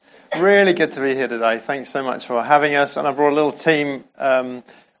Really good to be here today. Thanks so much for having us. And I brought a little team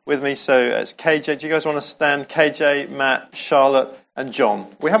with me. So it's KJ. Do you guys want to stand? KJ, Matt, Charlotte, and John.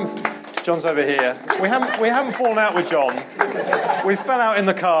 John's over here. We haven't fallen out with John. We fell out in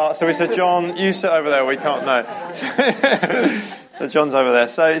the car, so we said, John, you sit over there. We can't know. So John's over there.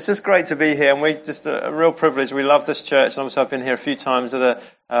 So it's just great to be here, and we just a real privilege. We love this church, and obviously I've been here a few times at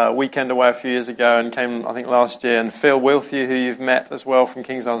a weekend away a few years ago, and came I think last year. And Phil Wilthew, who you've met as well from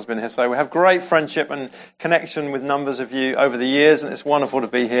King's Arms, has been here. So we have great friendship and connection with numbers of you over the years, and it's wonderful to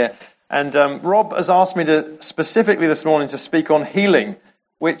be here. And Rob has asked me to specifically this morning to speak on healing,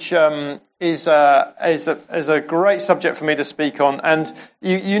 which is a great subject for me to speak on. And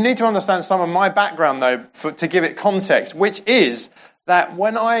you need to understand some of my background, though, to give it context, which is that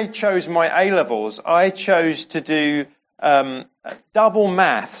when I chose my A-levels, I chose to do double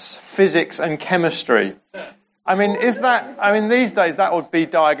maths, physics, and chemistry. I mean, these days that would be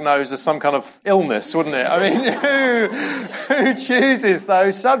diagnosed as some kind of illness, wouldn't it? I mean, who chooses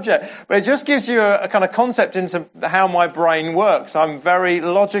those subjects? But it just gives you a kind of concept into how my brain works. I'm very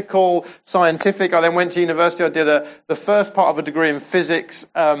logical, scientific. I then went to university. I did the first part of a degree in physics,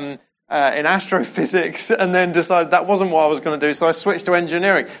 in astrophysics, and then decided that wasn't what I was going to do, so I switched to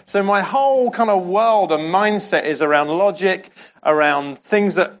engineering. So my whole kind of world and mindset is around logic, around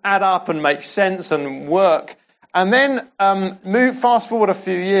things that add up and make sense and work. And then fast forward a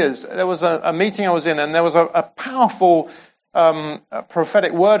few years, there was a meeting I was in, and there was a powerful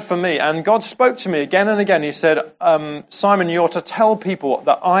prophetic word for me. And God spoke to me again and again. He said, Simon, you're to tell people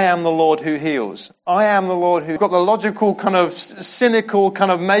that I am the Lord who heals. I am the Lord who's got the logical kind of cynical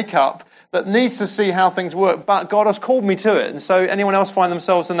kind of makeup that needs to see how things work. But God has called me to it. And so anyone else find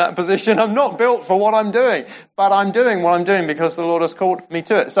themselves in that position? I'm not built for what I'm doing, but I'm doing what I'm doing because the Lord has called me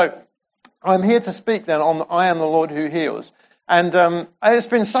to it. So I'm here to speak then on I am the Lord who heals. And it's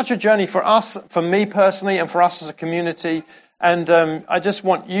been such a journey for us, for me personally, and for us as a community. And I just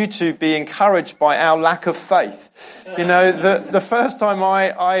want you to be encouraged by our lack of faith. You know, the first time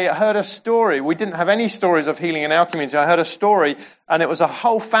I heard a story, we didn't have any stories of healing in our community. I heard a story, and it was a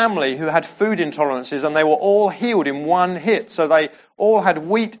whole family who had food intolerances, and they were all healed in one hit. So they all had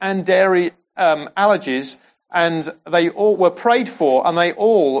wheat and dairy allergies, and they all were prayed for, and they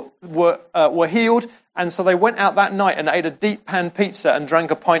all were healed. And so they went out that night and ate a deep pan pizza and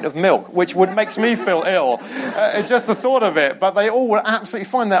drank a pint of milk, which makes me feel ill. Just the thought of it. But they all were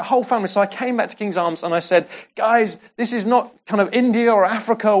absolutely fine, that whole family. So I came back to King's Arms and I said, guys, this is not kind of India or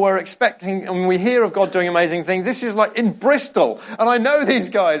Africa we're expecting, and we hear of God doing amazing things. This is like in Bristol. And I know these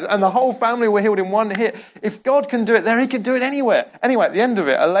guys, and the whole family were healed in one hit. If God can do it there, he can do it anywhere. Anyway, at the end of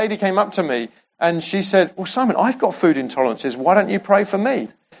it, a lady came up to me and she said, well, Simon, I've got food intolerances. Why don't you pray for me?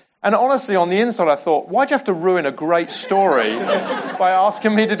 And honestly, on the inside, I thought, why'd you have to ruin a great story by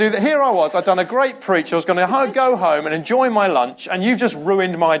asking me to do that? Here I was, I'd done a great preach. I was going to go home and enjoy my lunch, and you've just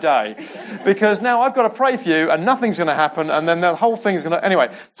ruined my day. Because now I've got to pray for you, and nothing's going to happen, and then the whole thing's going to... Anyway,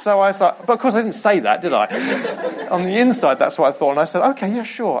 so I was like, but of course I didn't say that, did I? On the inside, that's what I thought. And I said, okay, yeah,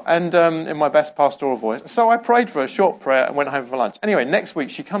 sure. And in my best pastoral voice. So I prayed for a short prayer and went home for lunch. Anyway, next week,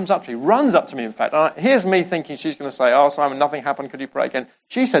 she comes up to me, runs up to me, in fact. And here's me thinking she's going to say, oh, Simon, nothing happened. Could you pray again?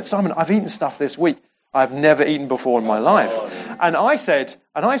 She said, Simon, I've eaten stuff this week I've never eaten before in my life. And I said,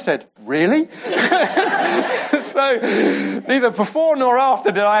 really? So neither before nor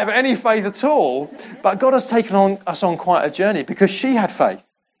after did I have any faith at all. But God has taken us on quite a journey because she had faith.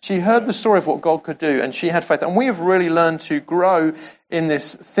 She heard the story of what God could do, and she had faith. And we have really learned to grow in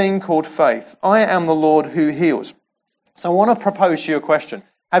this thing called faith. I am the Lord who heals. So I want to propose to you a question.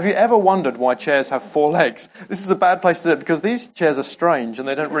 Have you ever wondered why chairs have four legs? This is a bad place to do it because these chairs are strange and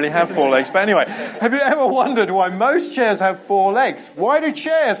they don't really have four legs. But anyway, have you ever wondered why most chairs have four legs? Why do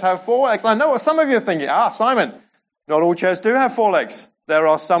chairs have four legs? I know what some of you are thinking. Simon, not all chairs do have four legs. There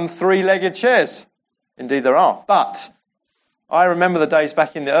are some three-legged chairs. Indeed there are. But I remember the days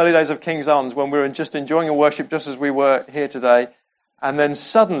back in the early days of King's Arms when we were just enjoying a worship just as we were here today. And then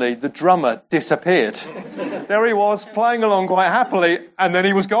suddenly the drummer disappeared. There he was playing along quite happily, and then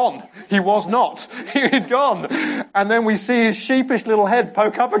he was gone. He was not. He'd gone. And then we see his sheepish little head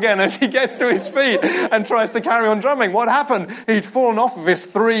poke up again as he gets to his feet and tries to carry on drumming. What happened? He'd fallen off of his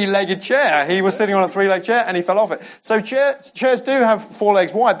three-legged chair. He was sitting on a three-legged chair and he fell off it. So chairs do have four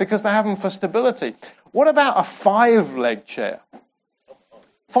legs. Why? Because they have them for stability. What about a five-legged chair?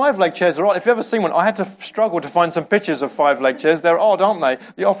 Five-leg chairs are odd. If you've ever seen one, I had to struggle to find some pictures of five-leg chairs. They're odd, aren't they?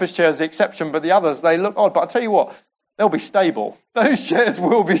 The office chair is the exception, but the others, they look odd. But I'll tell you what, they'll be stable. Those chairs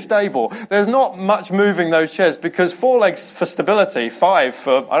will be stable. There's not much moving those chairs because four legs for stability, five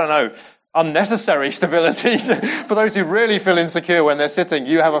for, unnecessary stability. For those who really feel insecure when they're sitting,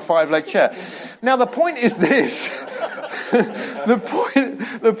 you have a 5-leg chair. Now, the point is this.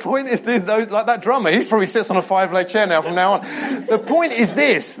 The point is this. Like that drummer, he probably sits on a 5-leg chair now from now on. The point is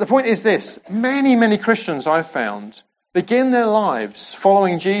this. Many, many Christians I've found begin their lives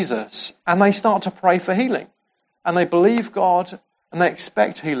following Jesus, and they start to pray for healing. And they believe God, and they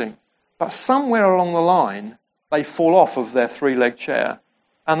expect healing. But somewhere along the line, they fall off of their 3-leg chair,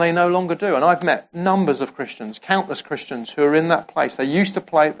 and they no longer do. And I've met numbers of Christians, countless Christians, who are in that place. They used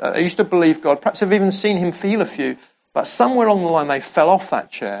to believe God. Perhaps have even seen him heal a few. But somewhere along the line, they fell off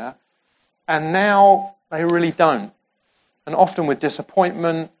that chair, and now they really don't. And often with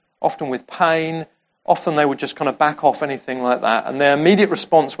disappointment, often with pain, often they would just kind of back off anything like that. And their immediate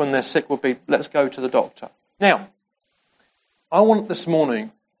response when they're sick would be, let's go to the doctor. Now, I want this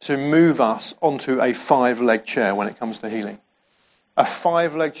morning to move us onto a 5-leg chair when it comes to healing. A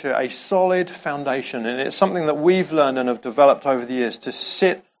 5-leg chair, a solid foundation. And it's something that we've learned and have developed over the years to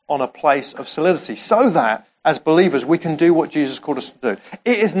sit on a place of solidity so that as believers we can do what Jesus called us to do.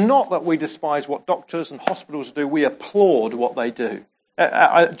 It is not that we despise what doctors and hospitals do. We applaud what they do.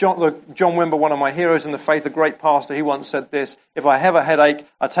 John Wimber, one of my heroes in the faith, a great pastor, he once said this: if I have a headache,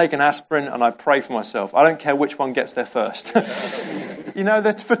 I take an aspirin and I pray for myself. I don't care which one gets there first. You know,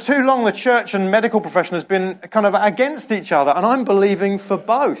 that for too long the church and medical profession has been kind of against each other, and I'm believing for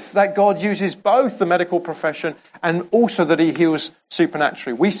both, that God uses both the medical profession and also that he heals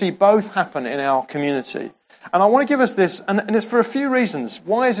supernaturally. We see both happen in our community. And I want to give us this, and it's for a few reasons.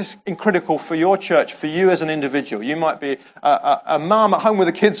 Why is this critical for your church, for you as an individual? You might be a mum at home with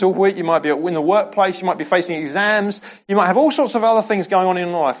the kids all week. You might be in the workplace. You might be facing exams. You might have all sorts of other things going on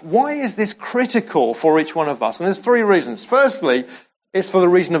in life. Why is this critical for each one of us? And there's 3 reasons. Firstly, it's for the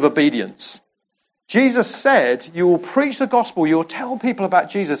reason of obedience. Jesus said, you will preach the gospel, you will tell people about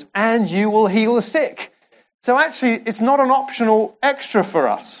Jesus, and you will heal the sick. So actually, it's not an optional extra for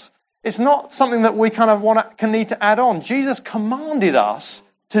us. It's not something that we kind of can need to add on. Jesus commanded us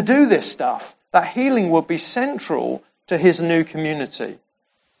to do this stuff, that healing would be central to his new community.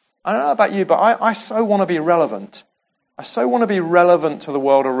 I don't know about you, but I so want to be relevant. I so want to be relevant to the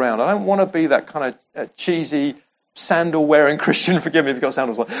world around. I don't want to be that kind of cheesy, sandal-wearing Christian. Forgive me if you've got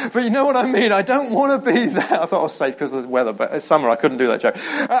sandals on. But you know what I mean? I don't want to be that. I thought I was safe because of the weather, but it's summer. I couldn't do that joke.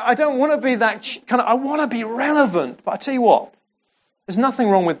 I don't want to be that kind of, I want to be relevant. But I tell you what, there's nothing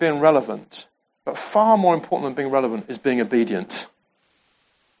wrong with being relevant, but far more important than being relevant is being obedient.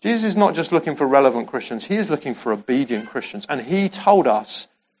 Jesus is not just looking for relevant Christians, he is looking for obedient Christians. And he told us,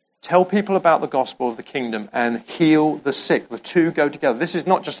 tell people about the gospel of the kingdom and heal the sick. The two go together. This is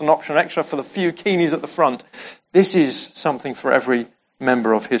not just an option extra for the few keenies at the front. This is something for every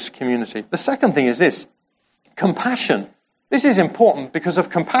member of his community. The second thing is this: compassion. This is important because of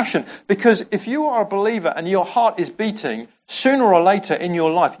compassion. Because if you are a believer and your heart is beating, sooner or later in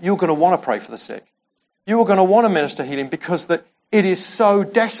your life, you're going to want to pray for the sick. You are going to want to minister healing because it is so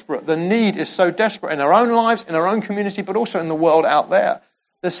desperate. The need is so desperate in our own lives, in our own community, but also in the world out there.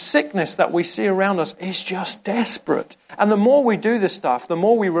 The sickness that we see around us is just desperate. And the more we do this stuff, the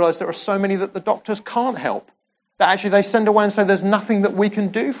more we realize there are so many that the doctors can't help. That actually they send away and say, there's nothing that we can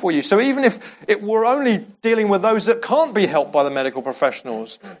do for you. So even if it were only dealing with those that can't be helped by the medical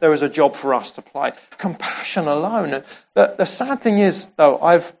professionals, there is a job for us to play. Compassion alone. And the sad thing is, though,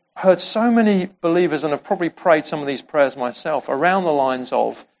 I've heard so many believers, and have probably prayed some of these prayers myself, around the lines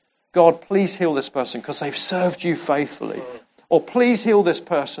of, God, please heal this person because they've served you faithfully. Or please heal this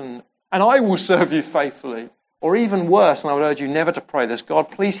person and I will serve you faithfully. Or even worse, and I would urge you never to pray this,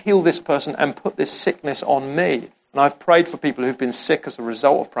 God, please heal this person and put this sickness on me. And I've prayed for people who've been sick as a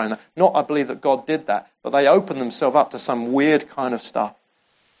result of praying that. Not I believe that God did that, but they opened themselves up to some weird kind of stuff.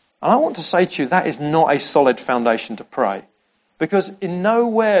 And I want to say to you, that is not a solid foundation to pray. Because in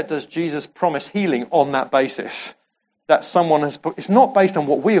nowhere does Jesus promise healing on that basis. That someone has put, it's not based on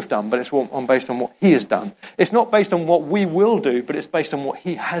what we have done, but it's based on what he has done. It's not based on what we will do, but it's based on what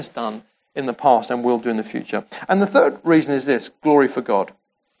he has done in the past and will do in the future. And the third reason is this: glory for God.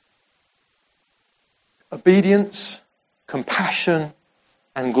 Obedience, compassion,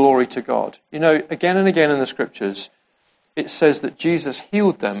 and glory to God. You know, again and again in the scriptures, it says that Jesus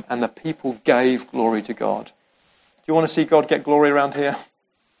healed them and the people gave glory to God. Do you want to see God get glory around here?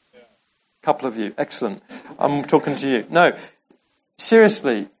 Yeah. A couple of you. Excellent. I'm talking to you. No,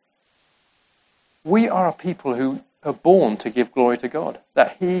 seriously, we are a people who are born to give glory to God,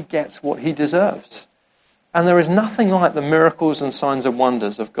 that he gets what he deserves. And there is nothing like the miracles and signs and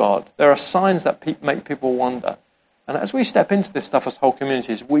wonders of God. There are signs that make people wonder. And as we step into this stuff as whole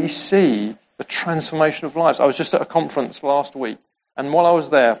communities, we see the transformation of lives. I was just at a conference last week, and while I was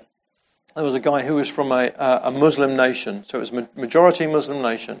there, there was a guy who was from a Muslim nation, so it was a majority Muslim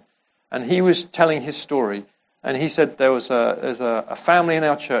nation, and he was telling his story, and he said there's a family in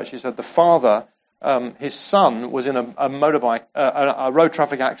our church. He said the father, his son was in a road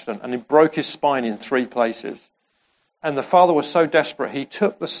traffic accident, and he broke his spine in 3 places. And the father was so desperate, he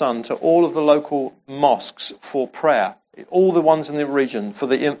took the son to all of the local mosques for prayer, all the ones in the region to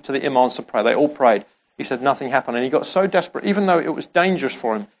the imams to pray. They all prayed. He said nothing happened, and he got so desperate, even though it was dangerous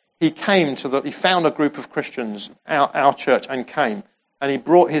for him. He found a group of Christians, our church, and came. And he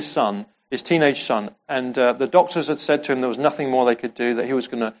brought his son, his teenage son, and the doctors had said to him there was nothing more they could do, that he was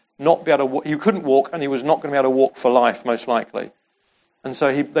going to not be able to walk. He couldn't walk, and he was not going to be able to walk for life, most likely. And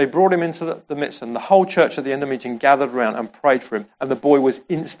so they brought him into the midst, and the whole church at the end of the meeting gathered around and prayed for him, and the boy was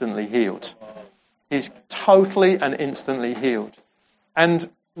instantly healed. He's totally and instantly healed. And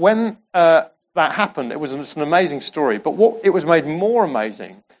when that happened, it was just an amazing story. But it was made more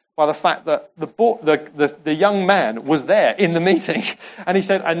amazing by the fact that the young man was there in the meeting, and he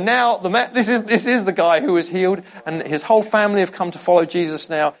said, and now this is the guy who was healed, and his whole family have come to follow Jesus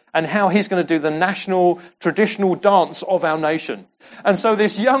now, and how he's going to do the national traditional dance of our nation. And so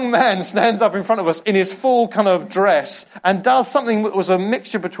this young man stands up in front of us in his full kind of dress and does something that was a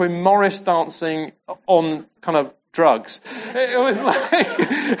mixture between Morris dancing on kind of drugs. It was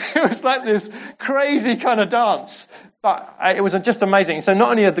like this crazy kind of dance. But it was just amazing. So not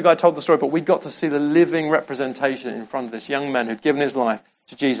only had the guy told the story, but we got to see the living representation in front of this young man who'd given his life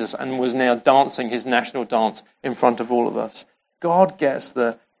to Jesus and was now dancing his national dance in front of all of us. God gets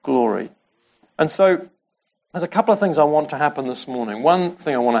the glory. And so there's a couple of things I want to happen this morning. One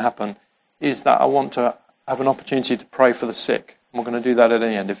thing I want to happen is that I want to have an opportunity to pray for the sick. And we're going to do that at the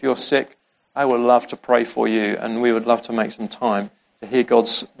end. If you're sick, I would love to pray for you, and we would love to make some time to hear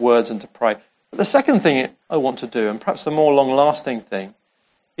God's words and to pray. But the second thing I want to do, and perhaps the more long-lasting thing,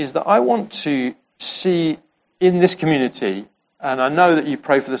 is that I want to see in this community, and I know that you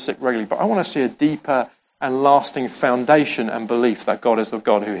pray for the sick regularly, but I want to see a deeper and lasting foundation and belief that God is the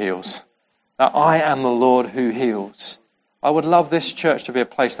God who heals. That I am the Lord who heals. I would love this church to be a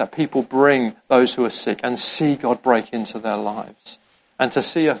place that people bring those who are sick and see God break into their lives. And to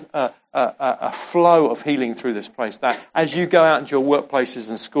see a flow of healing through this place. That as you go out into your workplaces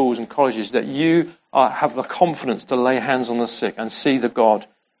and schools and colleges, that you have the confidence to lay hands on the sick and see the God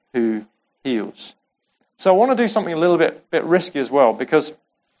who heals. So I want to do something a little bit risky as well, because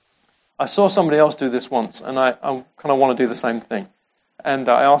I saw somebody else do this once, and I kind of want to do the same thing. And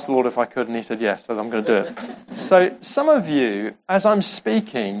I asked the Lord if I could, and he said yes, so I'm going to do it. So some of you, as I'm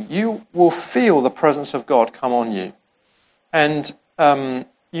speaking, you will feel the presence of God come on you. And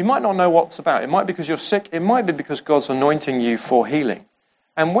you might not know what's about. It might be because you're sick. It might be because God's anointing you for healing.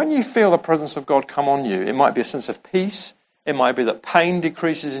 And when you feel the presence of God come on you, it might be a sense of peace. It might be that pain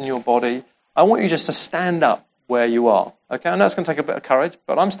decreases in your body. I want you just to stand up where you are. Okay, I know it's going to take a bit of courage,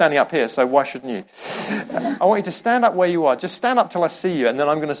 but I'm standing up here, so why shouldn't you? I want you to stand up where you are. Just stand up till I see you, and then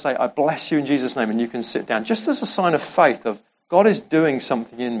I'm going to say, I bless you in Jesus' name, and you can sit down. Just as a sign of faith of God is doing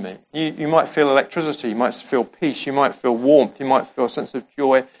something in me. You might feel electricity, you might feel peace, you might feel warmth, you might feel a sense of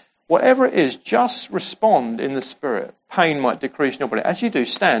joy. Whatever it is, just respond in the Spirit. Pain might decrease in your body. As you do,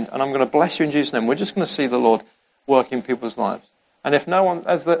 stand, and I'm going to bless you in Jesus' name. We're just going to see the Lord work in people's lives. And if no one,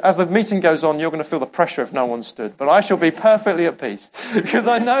 as the meeting goes on, you're going to feel the pressure if no one stood. But I shall be perfectly at peace, because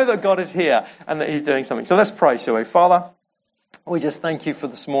I know that God is here and that he's doing something. So let's pray, shall we? Father, we just thank you for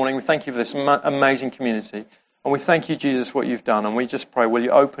this morning. We thank you for this amazing community. And we thank you, Jesus, what you've done. And we just pray, will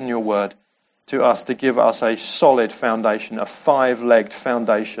you open your word to us to give us a solid foundation, a 5-legged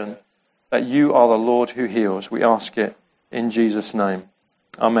foundation, that you are the Lord who heals. We ask it in Jesus' name.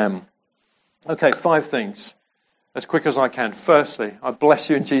 Amen. Okay, 5 things. As quick as I can. Firstly, I bless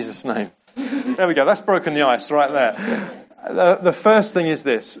you in Jesus' name. There we go. That's broken the ice right there. The first thing is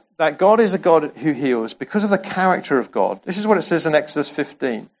this, that God is a God who heals because of the character of God. This is what it says in Exodus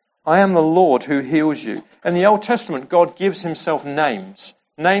 15. I am the Lord who heals you. In the Old Testament, God gives himself names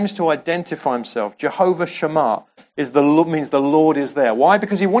to identify himself. Jehovah Shammah means the Lord is there. Why?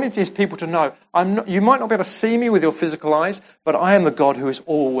 Because he wanted his people to know, you might not be able to see me with your physical eyes, but I am the God who is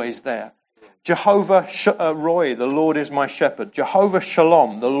always there. Jehovah Roy, the Lord is my shepherd. Jehovah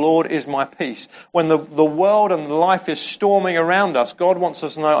Shalom, the Lord is my peace. When the world and life is storming around us, God wants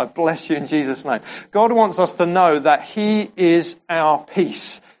us to know, I bless you in Jesus' name. God wants us to know that he is our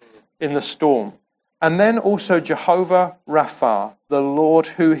peace in the storm. And then also Jehovah Rapha, the Lord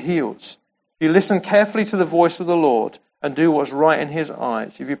who heals. If you listen carefully to the voice of the Lord and do what's right in his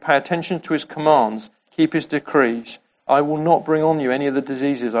eyes, if you pay attention to his commands, keep his decrees, I will not bring on you any of the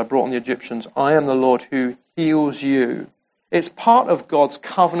diseases I brought on the Egyptians. I am the Lord who heals you. It's part of God's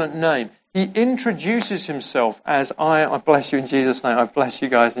covenant name. He introduces himself as I bless you in Jesus' name. I bless you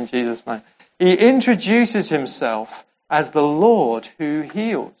guys in Jesus' name. He introduces himself as the Lord who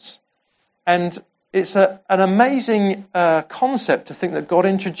heals. And it's an amazing concept to think that God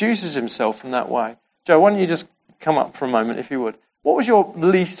introduces himself in that way. Joe, why don't you just come up for a moment, if you would. What was your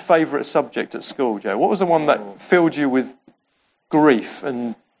least favourite subject at school, Joe? What was the one that filled you with grief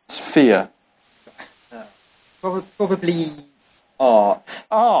and fear? Probably art.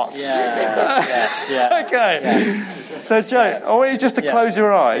 Art? Yeah. Okay. Yeah. So, Joe, I want you just to close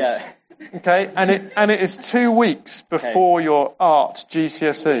your eyes. Yeah. Okay, and it is 2 weeks before your art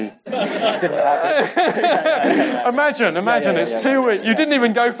GCSE. Didn't happen. Imagine, it's 2 weeks. You didn't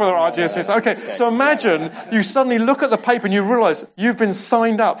even go for the art GCSE. Okay, so imagine you suddenly look at the paper and you realise you've been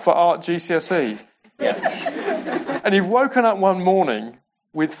signed up for art GCSE. Yeah. And you've woken up one morning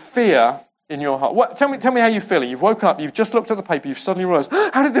with fear in your heart. Tell me how you're feeling. You've woken up, you've just looked at the paper, you've suddenly realised,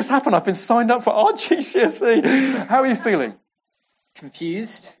 how did this happen? I've been signed up for art GCSE. How are you feeling?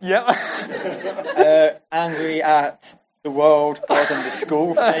 Confused. Yeah. Angry at the world, God, and the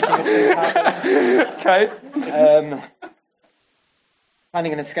school for making this thing happen. Okay.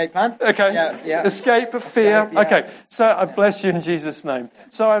 Planning an escape plan. Okay. Yeah. Escape, fear. Escape, yeah. Okay. So I bless you in Jesus' name.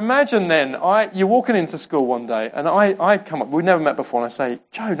 So I imagine then, you're walking into school one day, and I come up. We've never met before, and I say,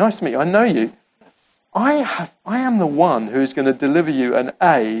 Joe, nice to meet you. I know you. I am the one who's going to deliver you an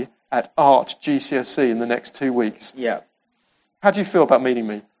A at art GCSE in the next 2 weeks. Yeah. How do you feel about meeting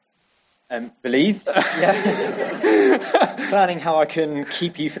me? Believed. Yeah. Planning how I can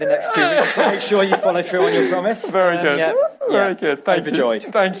keep you for the next 2 weeks to make sure you follow through on your promise. Very good. Yeah. Very good. Thank Overjoyed.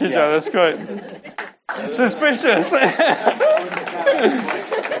 you. Thank you, Joe. That's great. Suspicious.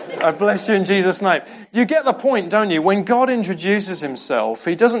 I bless you in Jesus' name. You get the point, don't you? When God introduces himself,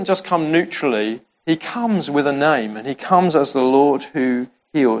 he doesn't just come neutrally. He comes with a name, and he comes as the Lord who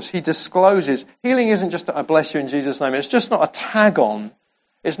heals. He discloses. Healing isn't just I bless you in Jesus' name. It's just not a tag on.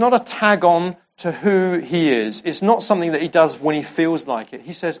 It's not a tag on to who he is. It's not something that he does when he feels like it.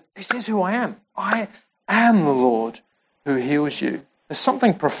 He says, this is who I am. I am the Lord who heals you. There's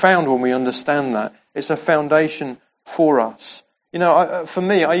something profound when we understand that. It's a foundation for us. You know, for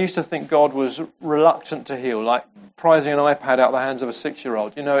me, I used to think God was reluctant to heal, like prizing an iPad out of the hands of a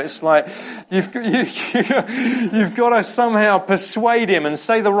 6-year-old. You know, it's like you've got to somehow persuade him and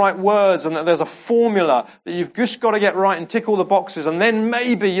say the right words, and that there's a formula that you've just got to get right and tick all the boxes, and then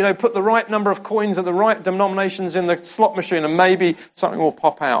maybe, put the right number of coins at the right denominations in the slot machine, and maybe something will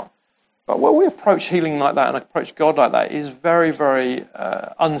pop out. But when we approach healing like that and approach God like that, it is very, very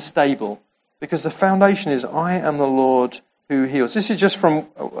unstable, because the foundation is I am the Lord who heals. This is just from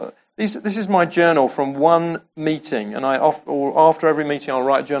this is my journal from one meeting, and after every meeting I'll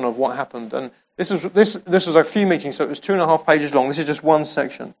write a journal of what happened. And this was a few meetings, so it was 2.5 pages long. This is just one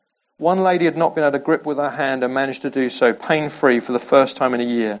section. One lady had not been able to grip with her hand and managed to do so pain-free for the first time in a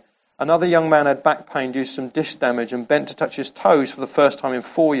year. Another young man had back pain due to some disc damage and bent to touch his toes for the first time in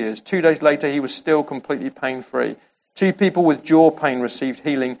 4 years. 2 days later, he was still completely pain-free. 2 people with jaw pain received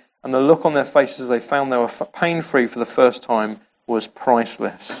healing, and the look on their faces as they found they were pain-free for the first time was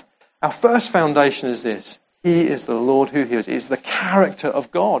priceless. Our first foundation is this. He is the Lord who heals. It is the character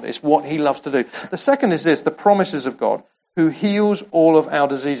of God. It's what he loves to do. The second is this, the promises of God, who heals all of our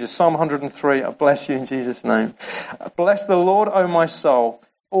diseases. Psalm 103, I bless you in Jesus' name. Bless the Lord, O my soul,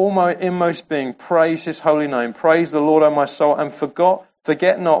 all my inmost being. Praise his holy name. Praise the Lord, O my soul, and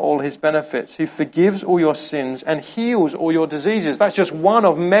forget not all his benefits, who forgives all your sins and heals all your diseases. That's just one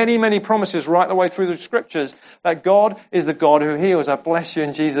of many, many promises right the way through the scriptures, that God is the God who heals. I bless you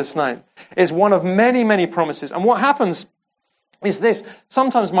in Jesus' name. It's one of many, many promises. And what happens is this.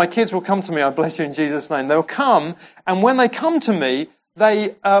 Sometimes my kids will come to me, I bless you in Jesus' name. They'll come, and when they come to me,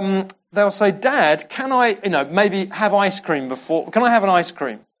 they'll say, Dad, can I, maybe have ice cream before, can I have an ice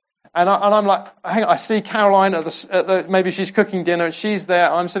cream? And I'm like, hang on, I see Caroline maybe she's cooking dinner, she's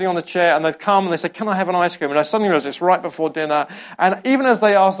there, I'm sitting on the chair, and they've come and they say, can I have an ice cream? And I suddenly realize it's right before dinner. And even as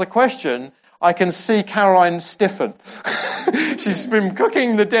they ask the question, I can see Caroline stiffen. She's been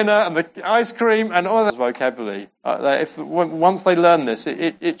cooking the dinner and the ice cream and all that vocabulary. Once they learn this,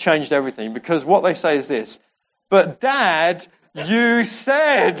 it changed everything, because what they say is this, but Dad, you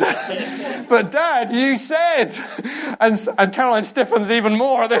said. But Dad, you said. And Caroline stiffens even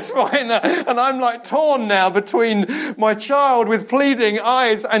more at this point. And I'm like torn now between my child with pleading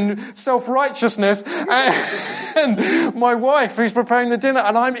eyes and self-righteousness and my wife who's preparing the dinner.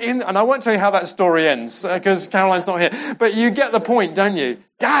 And and I won't tell you how that story ends because Caroline's not here. But you get the point, don't you?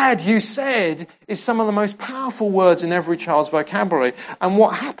 Dad, you said is some of the most powerful words in every child's vocabulary. And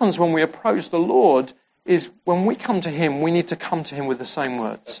what happens when we approach the Lord is when we come to him, we need to come to him with the same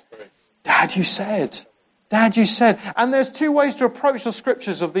words. Dad, you said. Dad, you said. And there's two ways to approach the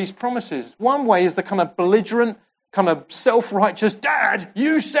scriptures of these promises. One way is the kind of belligerent, kind of self-righteous, Dad,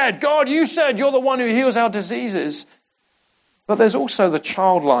 you said, God, you said, you're the one who heals our diseases. But there's also the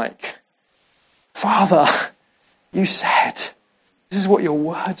childlike, Father, you said. This is what your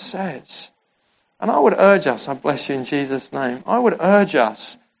word says. And I would urge us, I bless you in Jesus' name, I would urge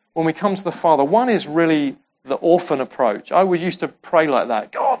us when we come to the Father, one is really the orphan approach. I used to pray like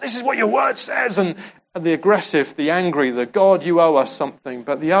that. God, this is what your word says. And the aggressive, the angry, the God, you owe us something.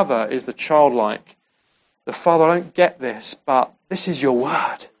 But the other is the childlike. The Father, I don't get this, but this is your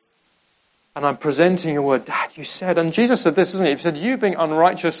word. And I'm presenting your word. Dad, you said. And Jesus said this, isn't he? He said, you being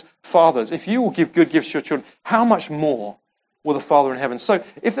unrighteous fathers, if you will give good gifts to your children, how much more will the Father in heaven? So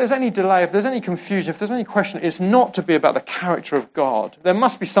if there's any delay, if there's any confusion, if there's any question, it's not to be about the character of God. There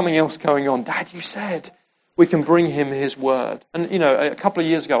must be something else going on. Dad, you said. We can bring him his word. And, a couple of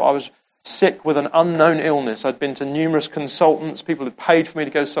years ago, I was sick with an unknown illness. I'd been to numerous consultants. People had paid for me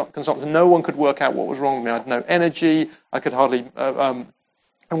to go to consultants. No one could work out what was wrong with me. I had no energy. I could hardly...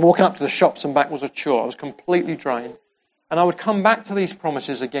 and walking up to the shops and back was a chore. I was completely drained. And I would come back to these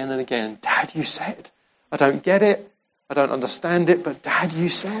promises again and again. Dad, you said. I don't get it. I don't understand it. But Dad, you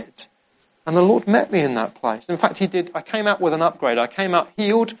said. And the Lord met me in that place. In fact, he did. I came out with an upgrade. I came out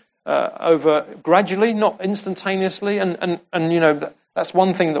healed over gradually, not instantaneously. And that's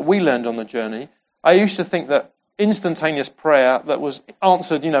one thing that we learned on the journey. I used to think that instantaneous prayer that was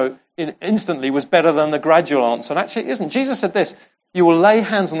answered, instantly was better than the gradual answer. And actually it isn't. Jesus said this, you will lay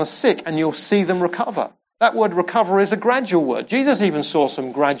hands on the sick and you'll see them recover. That word recover is a gradual word. Jesus even saw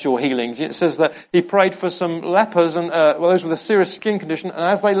some gradual healings. It says that he prayed for some lepers and those with a serious skin condition, and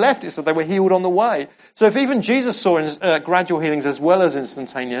as they left, it said they were healed on the way. So if even Jesus saw gradual healings as well as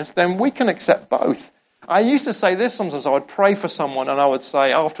instantaneous, then we can accept both. I used to say this sometimes. I would pray for someone and I would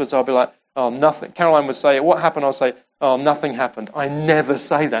say afterwards, I'll be like, oh, nothing. Caroline would say, what happened? I'll say, oh, nothing happened. I never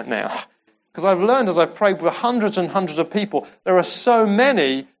say that now. Because I've learned as I've prayed with hundreds and hundreds of people, there are so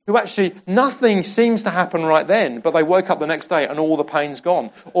many who actually nothing seems to happen right then, but they woke up the next day and all the pain's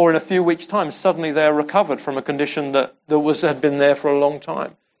gone. Or in a few weeks' time, suddenly they're recovered from a condition that had been there for a long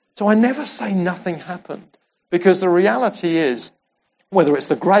time. So I never say nothing happened. Because the reality is, whether it's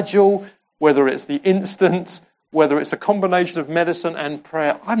the gradual, whether it's the instant, whether it's a combination of medicine and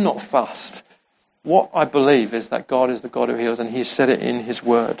prayer, I'm not fussed. What I believe is that God is the God who heals, and he's said it in his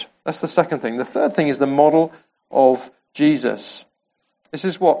word. That's the second thing. The third thing is the model of Jesus. This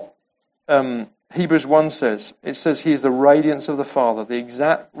is what Hebrews 1 says. It says he is the radiance of the Father, the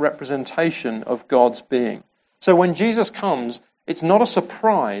exact representation of God's being. So when Jesus comes, it's not a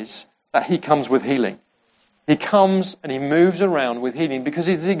surprise that he comes with healing. He comes and he moves around with healing because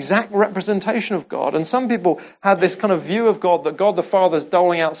he's the exact representation of God. And some people have this kind of view of God, that God the Father is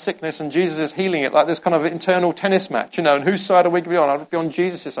doling out sickness and Jesus is healing it, like this kind of internal tennis match, and whose side are we going to be on? I'll be on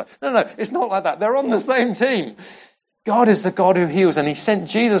Jesus' side. No, it's not like that. They're on the same team. God is the God who heals, and he sent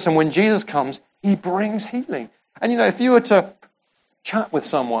Jesus, and when Jesus comes, he brings healing. And if you were to chat with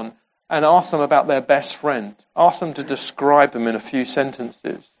someone and ask them about their best friend, ask them to describe them in a few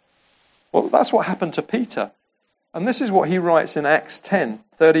sentences, well, that's what happened to Peter. And this is what he writes in Acts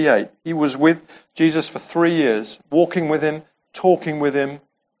 10:38. He was with Jesus for 3 years, walking with him, talking with him,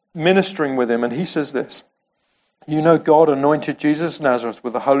 ministering with him. And he says this, God anointed Jesus of Nazareth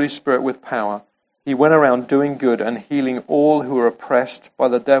with the Holy Spirit with power. He went around doing good and healing all who were oppressed by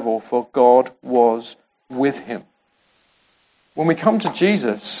the devil, for God was with him. When we come to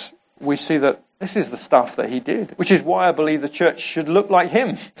Jesus, we see that this is the stuff that he did, which is why I believe the church should look like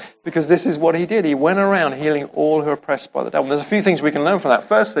him, because this is what he did. He went around healing all who are oppressed by the devil. And there's a few things we can learn from that.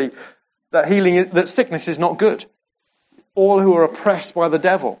 Firstly, that sickness is not good. All who are oppressed by the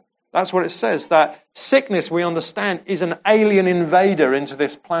devil. That's what it says, that sickness, we understand, is an alien invader into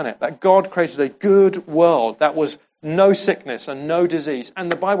this planet, that God created a good world that was no sickness and no disease. And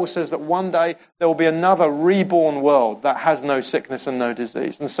the Bible says that one day there will be another reborn world that has no sickness and no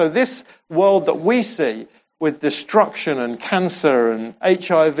disease. And so this world that we see with destruction and cancer and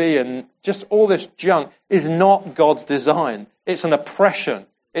HIV and just all this junk is not God's design. It's an oppression.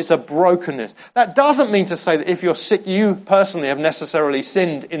 It's a brokenness. That doesn't mean to say that if you're sick, you personally have necessarily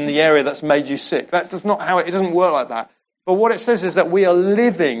sinned in the area that's made you sick. That's not how it doesn't work like that. But what it says is that we are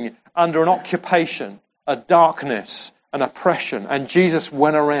living under an occupation, a darkness, an oppression. And Jesus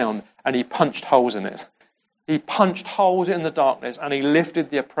went around and he punched holes in it. He punched holes in the darkness and he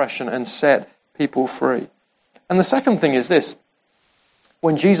lifted the oppression and set people free. And the second thing is this.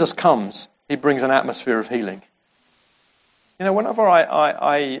 When Jesus comes, he brings an atmosphere of healing. Whenever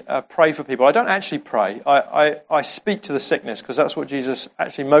I pray for people, I don't actually pray. I speak to the sickness, because that's what Jesus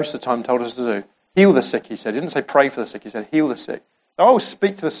actually most of the time told us to do. Heal the sick, he said. He didn't say pray for the sick, he said heal the sick. So I always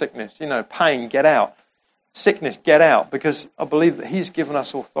speak to the sickness, pain, get out. Sickness, get out, because I believe that he's given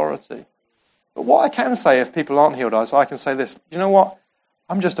us authority. But what I can say if people aren't healed is I can say this, you know what?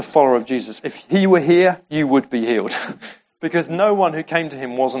 I'm just a follower of Jesus. If he were here, you would be healed. Because no one who came to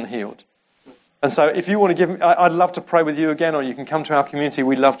him wasn't healed. And so if you want to give me, I'd love to pray with you again, or you can come to our community.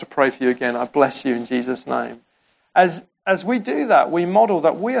 We'd love to pray for you again. I bless you in Jesus' name. As we do that, we model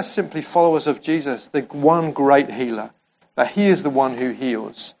that we are simply followers of Jesus, the one great healer, that he is the one who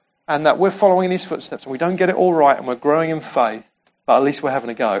heals, and that we're following in his footsteps, and we don't get it all right, and we're growing in faith, but at least we're having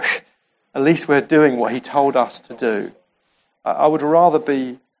a go. At least we're doing what he told us to do. I would rather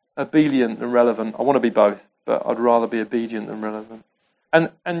be obedient than relevant. I want to be both, but I'd rather be obedient than relevant.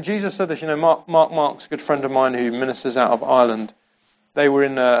 And Jesus said this, Mark's a good friend of mine who ministers out of Ireland. They were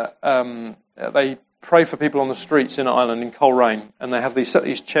they pray for people on the streets in Ireland in Coleraine, and they set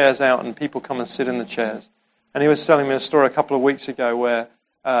these chairs out, and people come and sit in the chairs. And he was telling me a story a couple of weeks ago where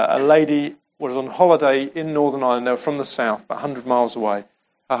a lady was on holiday in Northern Ireland. They were from the south, about 100 miles away.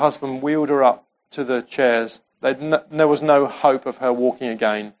 Her husband wheeled her up to the chairs. There was no hope of her walking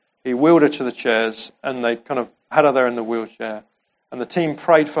again. He wheeled her to the chairs, and they kind of had her there in the wheelchair. And the team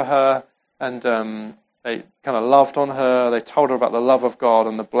prayed for her, and they kind of loved on her. They told her about the love of God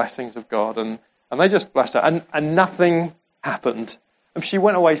and the blessings of God, and they just blessed her. And nothing happened. And she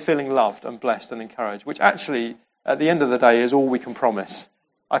went away feeling loved and blessed and encouraged, which actually, at the end of the day, is all we can promise.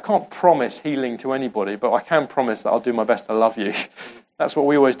 I can't promise healing to anybody, but I can promise that I'll do my best to love you. That's what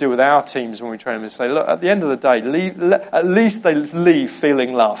we always do with our teams when we train them, is say, look, at the end of the day, at least they leave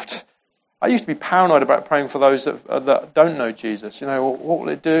feeling loved. I used to be paranoid about praying for those that don't know Jesus. What will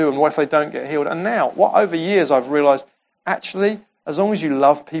it do, and what if they don't get healed? And now, over years, I've realized, actually, as long as you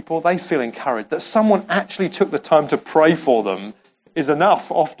love people, they feel encouraged. That someone actually took the time to pray for them is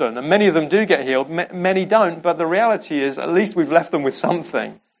enough often. And many of them do get healed, many don't. But the reality is, at least we've left them with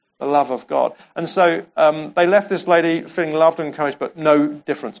something, the love of God. And so they left this lady feeling loved and encouraged, but no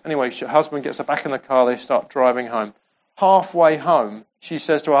difference. Anyway, her husband gets her back in the car. They start driving home. Halfway home, she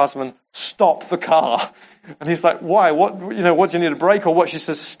says to her husband, stop the car. And he's like, why? What do you need, a brake or what? She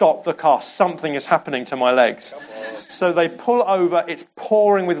says, stop the car. Something is happening to my legs. So they pull over. It's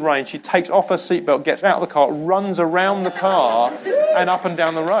pouring with rain. She takes off her seatbelt, gets out of the car, runs around the car and up and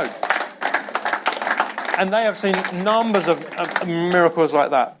down the road. And they have seen numbers of miracles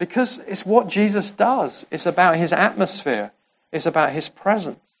like that, because it's what Jesus does. It's about his atmosphere. It's about his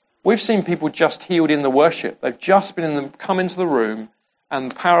presence. We've seen people just healed in the worship. They've just come into the room, and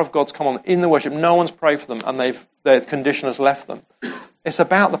the power of God's come on in the worship. No one's prayed for them, and their condition has left them. It's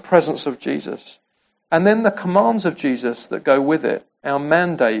about the presence of Jesus. And then the commands of Jesus that go with it. Our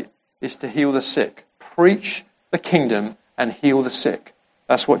mandate is to heal the sick. Preach the kingdom and heal the sick.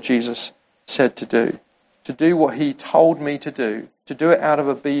 That's what Jesus said to do. To do what he told me to do it out of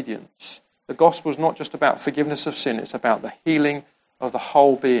obedience. The gospel is not just about forgiveness of sin, it's about the healing of the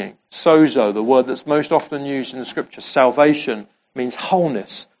whole being. Sozo, the word that's most often used in the scripture, salvation, means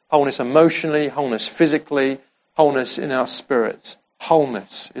wholeness. Wholeness emotionally, wholeness physically, wholeness in our spirits.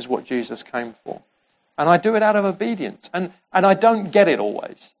 Wholeness is what Jesus came for. And I do it out of obedience. And I don't get it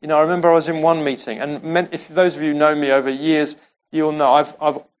always. I remember I was in one meeting, and if those of you who know me over years, you'll know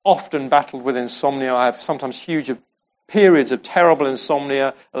I've often battled with insomnia. I have sometimes huge periods of terrible insomnia.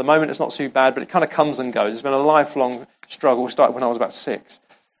 At the moment it's not too bad, but it kind of comes and goes. It's been a lifelong struggle. It started when I was about 6.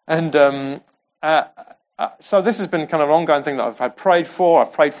 And so this has been kind of an ongoing thing that I've had prayed for.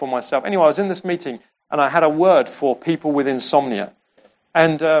 I've prayed for myself. Anyway, I was in this meeting, and I had a word for people with insomnia.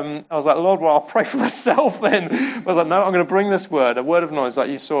 And I was like, Lord, well, I'll pray for myself then. I was like, no, I'm going to bring this word, a word of knowledge like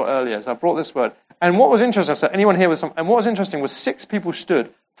you saw earlier. So I brought this word. And what was interesting, I said, anyone here with some? And what was interesting was 6 people stood.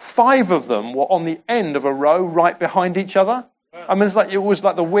 5 of them were on the end of a row right behind each other. I mean, it was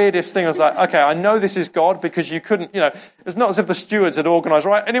like the weirdest thing. I was like, okay, I know this is God, because you couldn't, it's not as if the stewards had organised,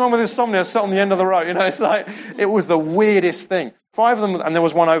 right, anyone with insomnia sit on the end of the row, it's like, it was the weirdest thing. 5 of them, and there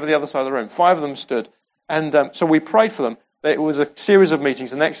was one over the other side of the room, 5 of them stood. And so we prayed for them. It was a series of meetings.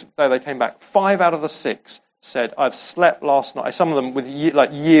 The next day they came back. 5 out of the 6 said, I've slept last night. Some of them with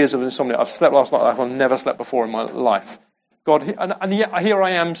years of insomnia. I've slept last night like I've never slept before in my life. God, and yet here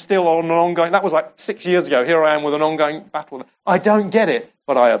I am still on an ongoing, that was like 6 years ago, here I am with an ongoing battle. I don't get it,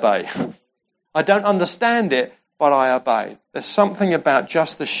 but I obey. I don't understand it, but I obey. There's something about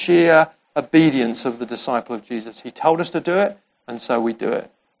just the sheer obedience of the disciple of Jesus. He told us to do it, and so we do it.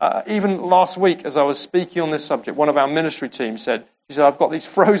 Even last week, as I was speaking on this subject, one of our ministry team said, I've got these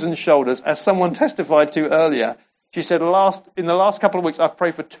frozen shoulders, as someone testified to earlier. She said, in the last couple of weeks, I've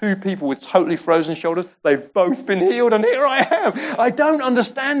prayed for 2 people with totally frozen shoulders. They've both been healed, and here I am. I don't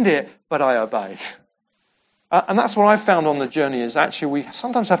understand it, but I obey. And that's what I found on the journey is actually we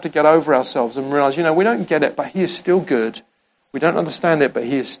sometimes have to get over ourselves and realize, we don't get it, but he is still good. We don't understand it, but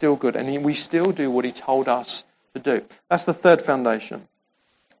he is still good. And we still do what he told us to do. That's the third foundation.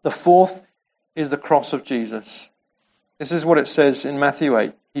 The fourth is the cross of Jesus. This is what it says in Matthew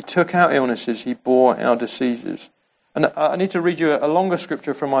 8. He took our illnesses, he bore our diseases. And I need to read you a longer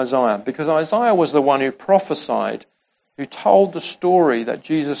scripture from Isaiah, because Isaiah was the one who prophesied, who told the story that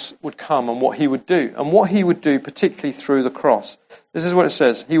Jesus would come and what he would do, and what he would do particularly through the cross. This is what it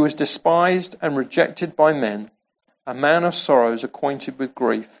says. He was despised and rejected by men, a man of sorrows, acquainted with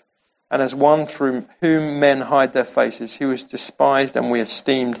grief, and as one through whom men hide their faces. He was despised and we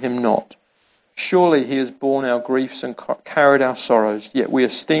esteemed him not. Surely he has borne our griefs and carried our sorrows, yet we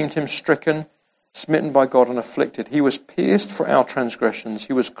esteemed him stricken, smitten by God and afflicted. He was pierced for our transgressions.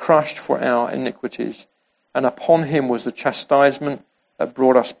 He was crushed for our iniquities. And upon him was the chastisement that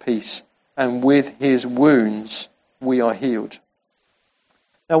brought us peace. And with his wounds we are healed.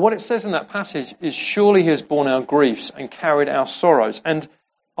 Now what it says in that passage is surely he has borne our griefs and carried our sorrows. And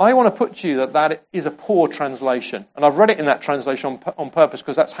I want to put to you that is a poor translation. And I've read it in that translation on purpose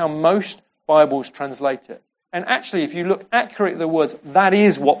because that's how most Bibles translate it. And actually, if you look accurately at the words, that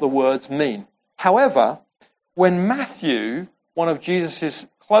is what the words mean. However, when Matthew, one of Jesus'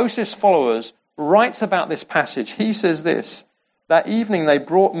 closest followers, writes about this passage, he says this: that evening they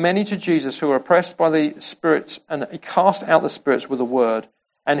brought many to Jesus who were oppressed by the spirits, and he cast out the spirits with a word,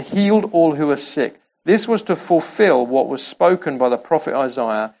 and healed all who were sick. This was to fulfill what was spoken by the prophet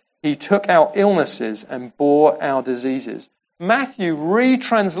Isaiah. He took our illnesses and bore our diseases. Matthew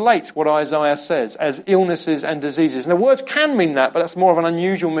retranslates what Isaiah says as illnesses and diseases. And the words can mean that, but that's more of an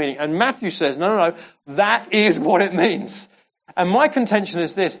unusual meaning. And Matthew says, no, that is what it means. And my contention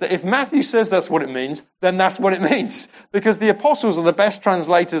is this, that if Matthew says that's what it means, then that's what it means. Because the apostles are the best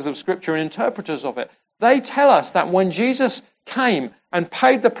translators of Scripture and interpreters of it. They tell us that when Jesus came and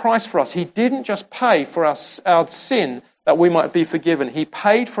paid the price for us, he didn't just pay for our sin that we might be forgiven. He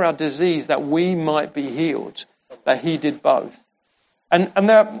paid for our disease that we might be healed. That he did both. And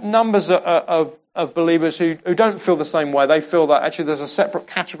there are numbers of believers who don't feel the same way. They feel that actually there's a separate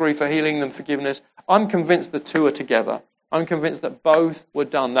category for healing and forgiveness. I'm convinced the two are together. I'm convinced that both were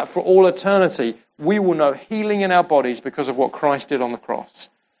done. That for all eternity, we will know healing in our bodies because of what Christ did on the cross.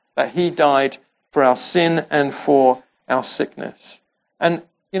 That he died for our sin and for our sickness. And,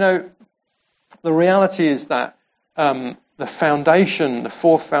 the reality is that the foundation, the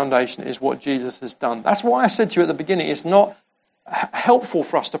fourth foundation, is what Jesus has done. That's why I said to you at the beginning, it's not helpful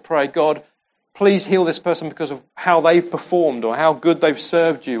for us to pray, God, please heal this person because of how they've performed or how good they've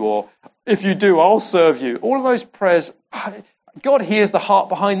served you, or if you do, I'll serve you. All of those prayers, God hears the heart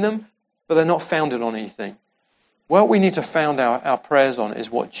behind them, but they're not founded on anything. What we need to found our prayers on is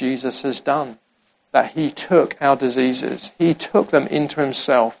what Jesus has done. That he took our diseases, he took them into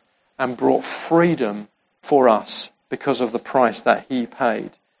himself and brought freedom for us because of the price that he paid.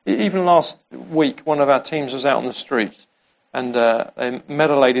 Even last week, one of our teams was out on the streets, and they met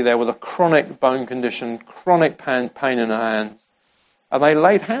a lady there with a chronic bone condition, chronic pain in her hands. And they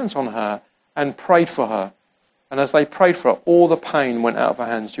laid hands on her and prayed for her. And as they prayed for her, all the pain went out of her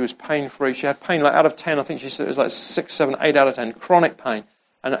hands. She was pain-free. She had pain out of 10. I think she said it was like 6, 7, 8 out of 10, chronic pain.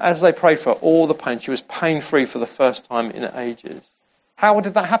 And as they prayed for her, all the pain, she was pain-free for the first time in ages. How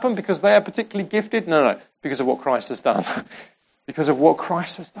did that happen? Because they are particularly gifted? No. Because of what Christ has done. Because of what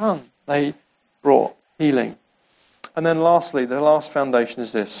Christ has done. They brought healing. And then lastly, the last foundation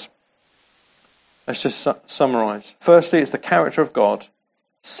is this. Let's just summarize. Firstly, it's the character of God.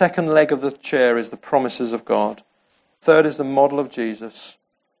 Second leg of the chair is the promises of God. Third is the model of Jesus.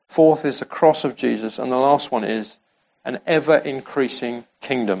 Fourth is the cross of Jesus. And the last one is an ever-increasing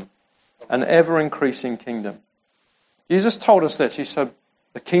kingdom. An ever-increasing kingdom. Jesus told us this. He said,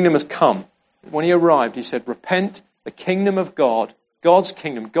 the kingdom has come. When he arrived, he said, repent, the kingdom of God, God's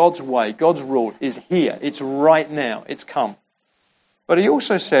kingdom, God's way, God's rule is here. It's right now. It's come. But he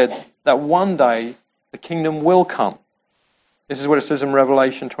also said that one day the kingdom will come. This is what it says in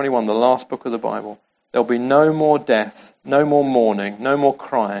Revelation 21, the last book of the Bible. There'll be no more death, no more mourning, no more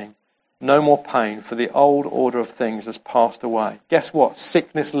crying, no more pain, for the old order of things has passed away. Guess what?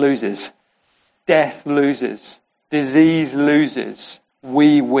 Sickness loses. Death loses. Disease loses.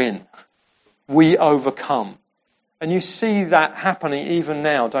 We win. We overcome. And you see that happening even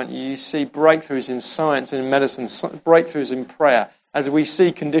now, don't you? You see breakthroughs in science and in medicine, breakthroughs in prayer. As we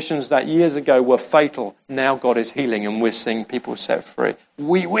see conditions that years ago were fatal, now God is healing and we're seeing people set free.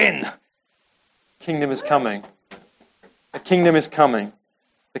 We win. Kingdom is coming. The kingdom is coming.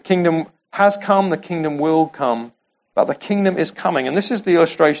 The kingdom has come, the kingdom will come, but the kingdom is coming. And this is the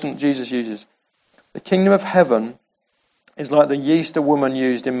illustration that Jesus uses. The kingdom of heaven is like the yeast a woman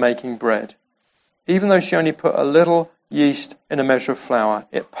used in making bread. Even though she only put a little yeast in a measure of flour,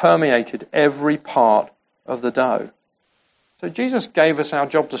 it permeated every part of the dough. So Jesus gave us our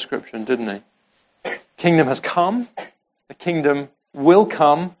job description, didn't he? Kingdom has come, the kingdom will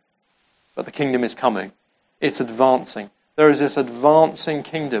come, but the kingdom is coming. It's advancing. There is this advancing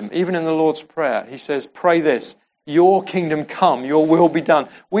kingdom. Even in the Lord's Prayer, he says, pray this, your kingdom come, your will be done.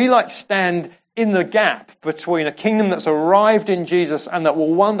 We stand in the gap between a kingdom that's arrived in Jesus and that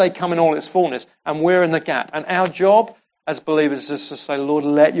will one day come in all its fullness, and we're in the gap. And our job as believers is to say, Lord,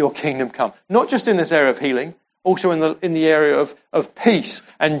 let your kingdom come. Not just in this area of healing, also in the area of peace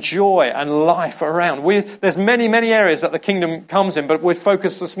and joy and life around. There's many, many areas that the kingdom comes in, but we're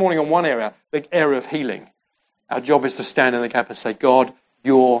focused this morning on one area, the area of healing. Our job is to stand in the gap and say, God,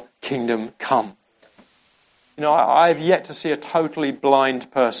 your kingdom come. You know, I've yet to see a totally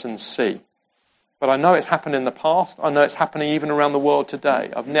blind person see. But I know it's happened in the past. I know it's happening even around the world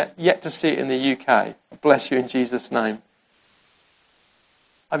today. I've yet to see it in the UK. Bless you in Jesus' name.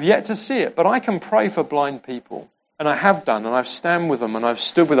 I've yet to see it, but I can pray for blind people. And I have done, and I've stand with them, and I've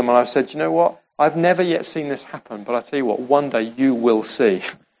stood with them, and I've said, you know what? I've never yet seen this happen, but I tell you what, one day you will see.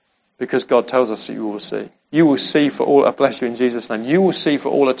 Because God tells us that you will see. You will see for all, I bless you in Jesus' name, you will see for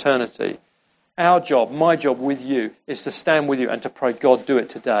all eternity. Our job, my job with you, is to stand with you and to pray, God, do it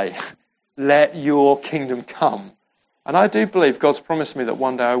today. Let your kingdom come. And I do believe God's promised me that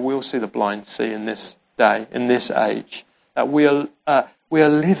one day I will see the blind see in this day, in this age. That we are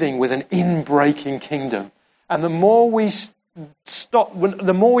living with an in-breaking kingdom. And the more we stop,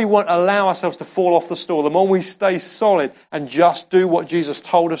 the more we won't allow ourselves to fall off the stool, the more we stay solid and just do what Jesus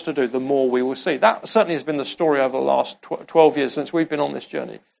told us to do, the more we will see. That certainly has been the story over the last 12 years since we've been on this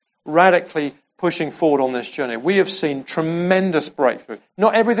journey. Radically pushing forward on this journey. We have seen tremendous breakthrough.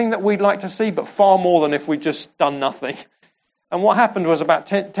 Not everything that we'd like to see, but far more than if we'd just done nothing. And what happened was about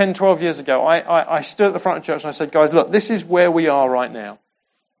 10, 12 years ago, I stood at the front of church and I said, guys, look, this is where we are right now.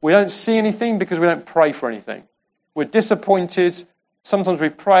 We don't see anything because we don't pray for anything. We're disappointed. Sometimes we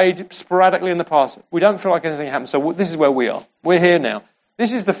prayed sporadically in the past. We don't feel like anything happened. So this is where we are. We're here now.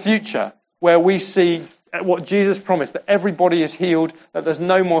 This is the future where we see what Jesus promised, that everybody is healed, that there's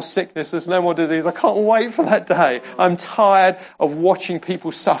no more sickness, there's no more disease. I can't wait for that day. I'm tired of watching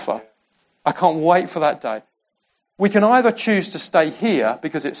people suffer. I can't wait for that day. We can either choose to stay here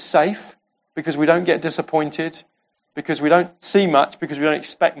because it's safe, because we don't get disappointed, because we don't see much, because we don't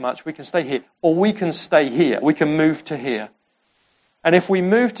expect much. We can stay here. Or we can stay here. We can move to here. And if we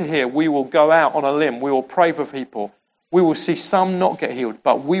move to here, we will go out on a limb. We will pray for people. We will see some not get healed,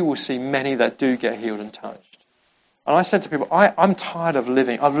 but we will see many that do get healed and touched. And I said to people, I'm tired of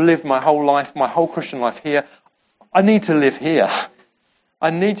living. I've lived my whole life, my whole Christian life here. I need to live here. I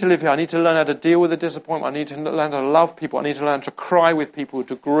need to live here. I need to learn how to deal with the disappointment. I need to learn how to love people. I need to learn to cry with people,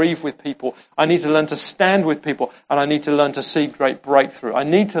 to grieve with people. I need to learn to stand with people. And I need to learn to see great breakthrough. I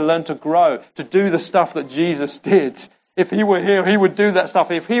need to learn to grow, to do the stuff that Jesus did. If he were here, he would do that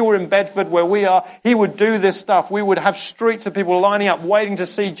stuff. If he were in Bedford where we are, he would do this stuff. We would have streets of people lining up, waiting to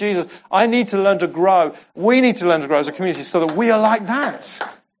see Jesus. I need to learn to grow. We need to learn to grow as a community so that we are like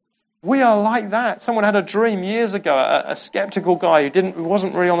that. We are like that. Someone had a dream years ago, a skeptical guy who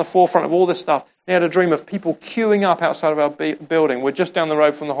wasn't really on the forefront of all this stuff. He had a dream of people queuing up outside of our building. We're just down the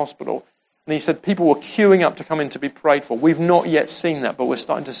road from the hospital. And he said people were queuing up to come in to be prayed for. We've not yet seen that, but we're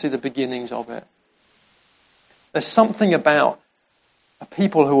starting to see the beginnings of it. There's something about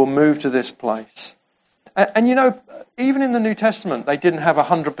people who will move to this place. And you know, even in the New Testament, they didn't have a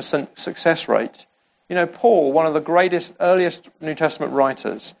 100% success rate. You know, Paul, one of the greatest, earliest New Testament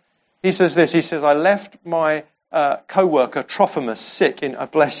writers, he says this, he says, I left my co-worker Trophimus sick I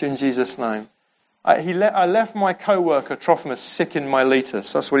bless you in Jesus' name. I left my co-worker Trophimus sick in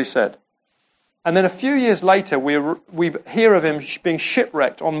Miletus. That's what he said. And then a few years later, we hear of him being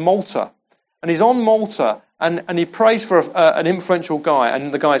shipwrecked on Malta. And he's on Malta, and he prays for an influential guy,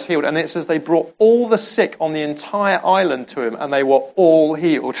 and the guy's healed. And it says they brought all the sick on the entire island to him, and they were all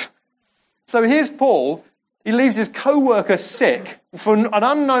healed. So here's Paul. He leaves his co-worker sick for an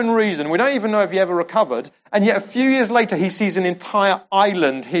unknown reason. We don't even know if he ever recovered. And yet a few years later, he sees an entire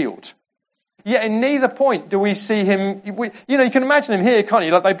island healed. Yet in neither point do we see him. You can imagine him here, can't you?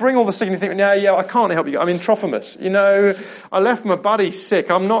 Like they bring all the sick and you think, yeah, I can't help you. I mean, Trophimus, I left my buddy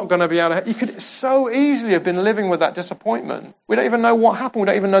sick. I'm not going to be able to help. You could so easily have been living with that disappointment. We don't even know what happened. We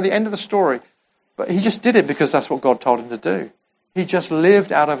don't even know the end of the story. But he just did it because that's what God told him to do. He just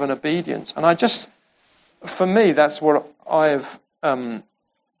lived out of an obedience. And for me, that's what I've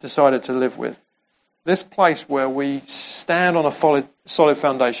decided to live with. This place where we stand on a solid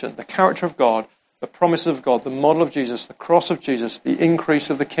foundation, the character of God, the promises of God, the model of Jesus, the cross of Jesus, the increase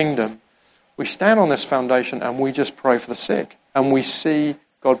of the kingdom. We stand on this foundation and we just pray for the sick. And we see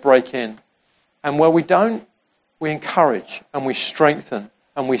God break in. And where we don't, we encourage and we strengthen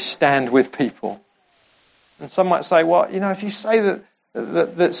and we stand with people. And some might say, well, if you say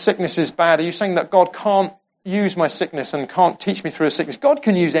that sickness is bad, are you saying that God can't use my sickness and can't teach me through a sickness? God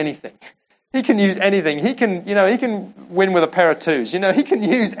can use anything. He can use anything. He can win with a pair of twos. He can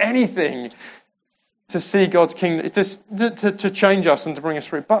use anything to see God's kingdom, to change us and to bring us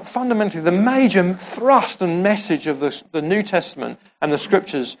through. But fundamentally, the major thrust and message of the New Testament and the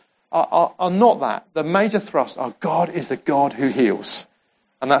Scriptures are not that. The major thrust are God is the God who heals.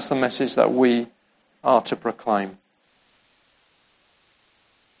 And that's the message that we are to proclaim.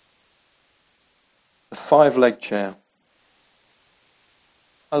 The 5-leg chair.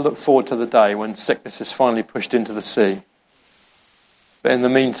 I look forward to the day when sickness is finally pushed into the sea. But in the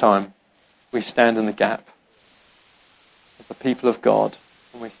meantime, we stand in the gap as the people of God,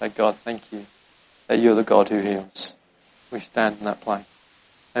 and we say, God, thank you that you're the God who heals. We stand in that place.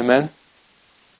 Amen.